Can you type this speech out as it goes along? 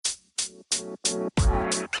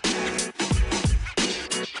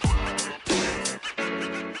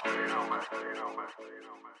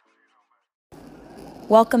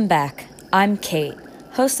Welcome back. I'm Kate,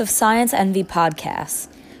 host of Science Envy Podcasts.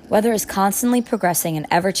 Weather is constantly progressing and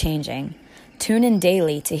ever-changing. Tune in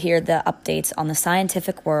daily to hear the updates on the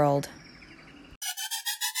scientific world.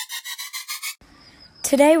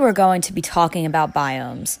 Today we're going to be talking about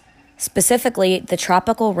biomes, specifically the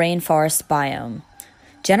tropical rainforest biome.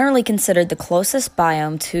 Generally considered the closest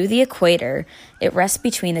biome to the equator, it rests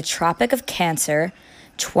between the Tropic of Cancer,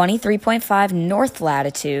 23.5 north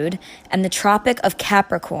latitude, and the Tropic of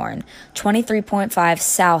Capricorn, 23.5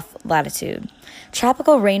 south latitude.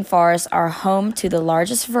 Tropical rainforests are home to the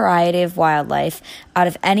largest variety of wildlife out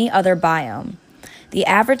of any other biome. The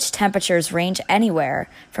average temperatures range anywhere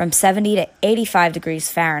from 70 to 85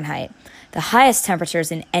 degrees Fahrenheit, the highest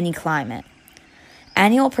temperatures in any climate.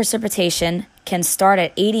 Annual precipitation can start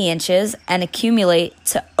at 80 inches and accumulate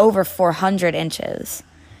to over 400 inches.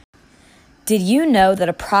 Did you know that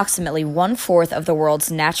approximately 1/4 of the world's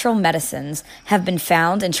natural medicines have been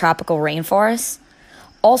found in tropical rainforests?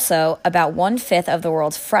 Also, about 1/5 of the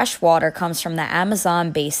world's fresh water comes from the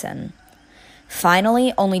Amazon basin.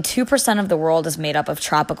 Finally, only 2% of the world is made up of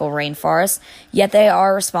tropical rainforests, yet they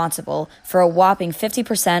are responsible for a whopping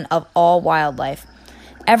 50% of all wildlife.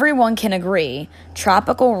 Everyone can agree,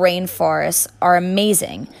 tropical rainforests are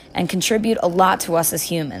amazing and contribute a lot to us as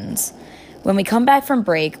humans. When we come back from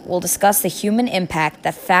break, we'll discuss the human impact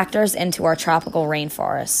that factors into our tropical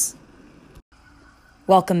rainforests.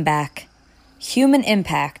 Welcome back. Human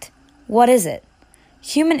impact. What is it?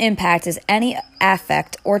 Human impact is any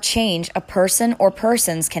affect or change a person or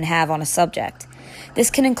persons can have on a subject.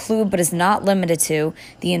 This can include, but is not limited to,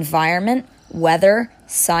 the environment, weather,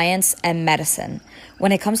 science, and medicine.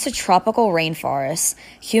 When it comes to tropical rainforests,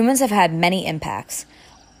 humans have had many impacts.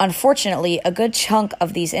 Unfortunately, a good chunk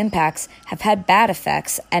of these impacts have had bad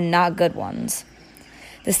effects and not good ones.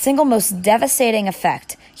 The single most devastating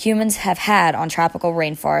effect humans have had on tropical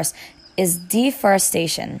rainforests is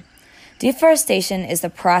deforestation. Deforestation is the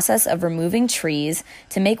process of removing trees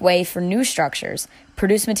to make way for new structures,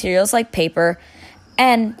 produce materials like paper,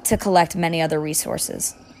 and to collect many other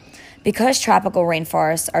resources. Because tropical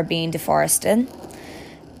rainforests are being deforested,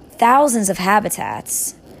 thousands of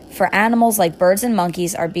habitats for animals like birds and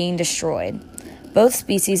monkeys are being destroyed. Both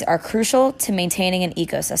species are crucial to maintaining an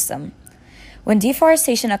ecosystem. When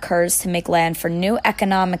deforestation occurs to make land for new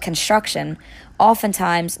economic construction,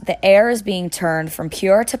 oftentimes the air is being turned from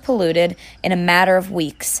pure to polluted in a matter of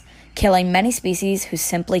weeks, killing many species who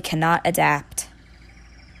simply cannot adapt.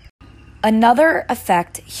 Another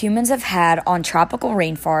effect humans have had on tropical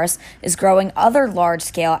rainforests is growing other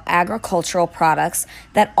large-scale agricultural products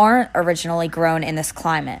that aren't originally grown in this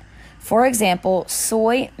climate. For example,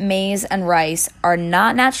 soy, maize, and rice are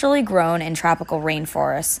not naturally grown in tropical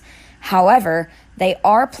rainforests. However, they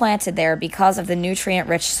are planted there because of the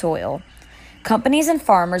nutrient-rich soil. Companies and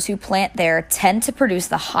farmers who plant there tend to produce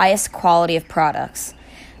the highest quality of products.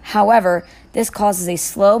 However, this causes a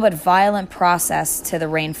slow but violent process to the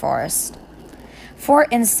rainforest. For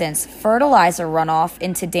instance, fertilizer runoff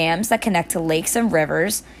into dams that connect to lakes and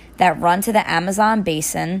rivers that run to the Amazon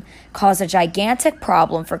basin cause a gigantic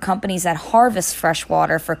problem for companies that harvest fresh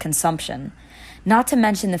water for consumption, not to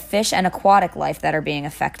mention the fish and aquatic life that are being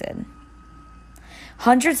affected.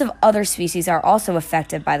 Hundreds of other species are also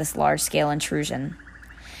affected by this large-scale intrusion.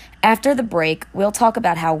 After the break, we'll talk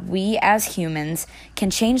about how we as humans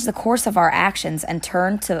can change the course of our actions and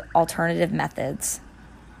turn to alternative methods.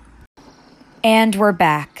 And we're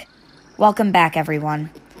back. Welcome back,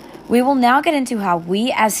 everyone. We will now get into how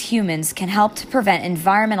we as humans can help to prevent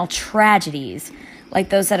environmental tragedies like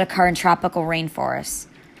those that occur in tropical rainforests.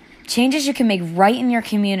 Changes you can make right in your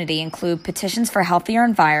community include petitions for healthier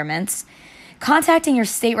environments, contacting your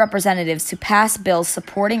state representatives to pass bills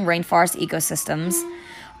supporting rainforest ecosystems,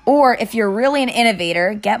 or if you're really an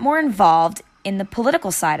innovator, get more involved in the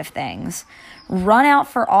political side of things. Run out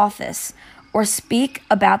for office or speak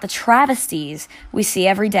about the travesties we see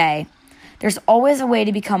every day. There's always a way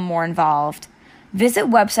to become more involved. Visit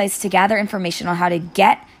websites to gather information on how to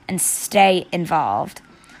get and stay involved.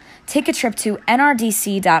 Take a trip to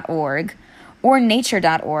nrdc.org or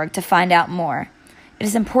nature.org to find out more. It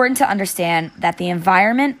is important to understand that the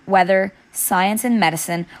environment, weather, science, and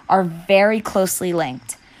medicine are very closely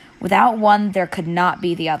linked. Without one, there could not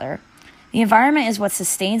be the other. The environment is what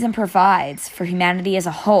sustains and provides for humanity as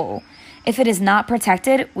a whole. If it is not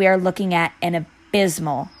protected, we are looking at an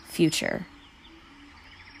abysmal future.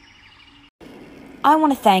 I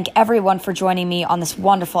want to thank everyone for joining me on this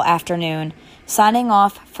wonderful afternoon. Signing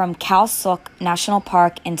off from Khao Sok National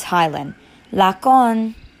Park in Thailand.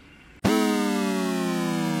 Lakon.